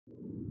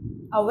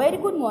A very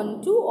good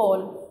morning to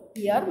all.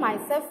 Here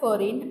myself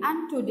Farheen,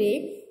 and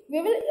today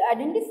we will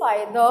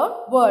identify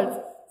the words.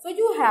 So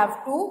you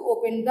have to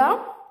open the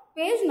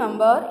page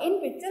number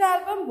in picture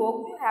album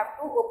book. You have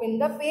to open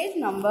the page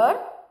number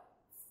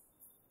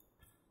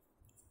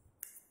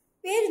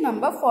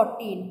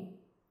 14.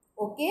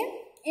 Okay.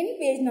 In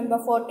page number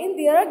 14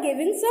 there are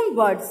giving some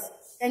words.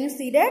 Can you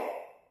see that?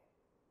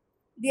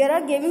 There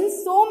are giving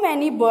so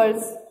many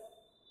birds.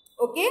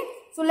 Okay.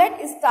 So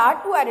let's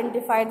start to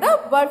identify the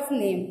bird's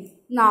name.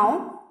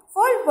 Now,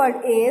 first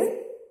bird is,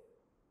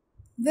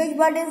 which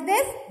bird is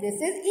this? This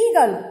is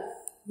eagle.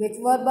 Which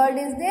bird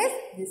is this?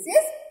 This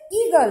is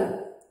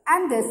eagle.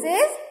 And this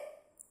is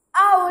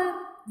owl.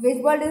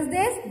 Which bird is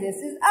this? This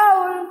is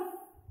owl.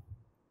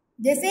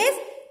 This is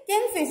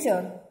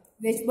kingfisher.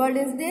 Which bird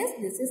is this?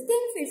 This is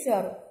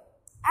kingfisher.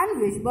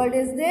 And which bird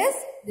is this?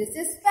 This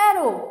is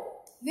sparrow.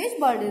 Which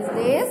bird is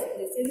this?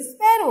 This is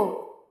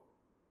sparrow.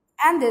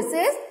 And this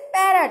is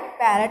parrot.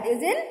 Parrot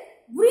is in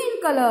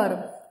green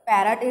color.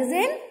 Parrot is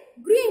in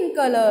green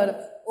color.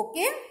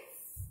 Okay.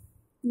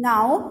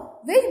 Now,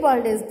 which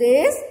bird is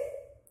this?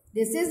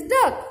 This is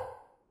duck.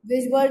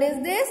 Which bird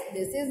is this?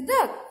 This is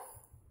duck.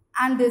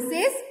 And this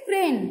is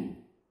crane.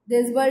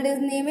 This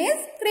bird's name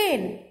is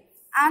crane.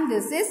 And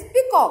this is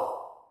peacock.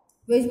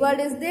 Which bird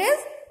is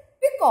this?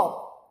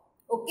 Peacock.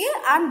 Okay.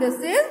 And this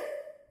is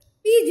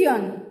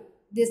pigeon.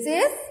 This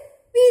is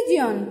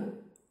pigeon.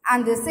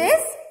 And this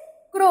is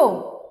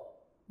crow.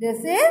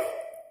 This is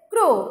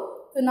crow.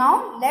 So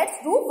now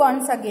let's do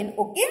once again.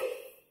 Okay.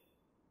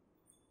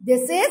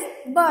 This is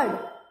bird.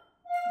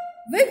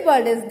 Which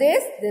bird is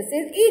this? This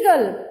is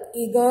eagle.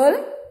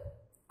 Eagle,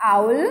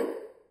 owl,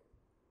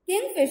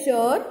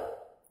 kingfisher,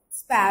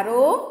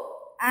 sparrow,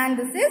 and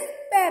this is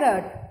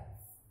parrot.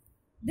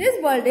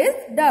 This bird is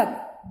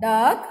duck.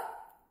 Duck,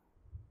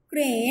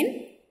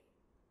 crane,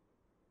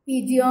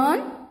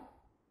 pigeon,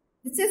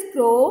 this is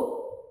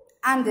crow,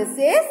 and this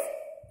is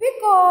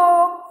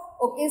peacock.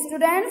 Okay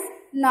students,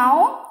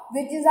 now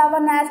which is our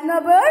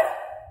national bird?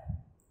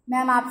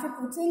 Ma'am आपसे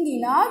पूछेंगी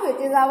ना which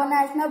is our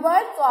national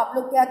bird, तो आप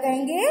लोग क्या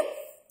कहेंगे?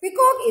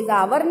 Peacock is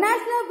our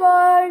national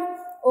bird.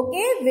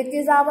 Okay, which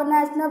is our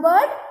national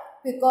bird?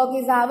 Peacock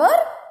is our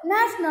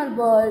national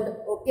bird.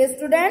 Okay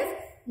students,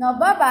 now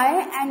bye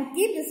bye and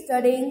keep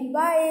studying.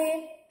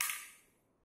 Bye.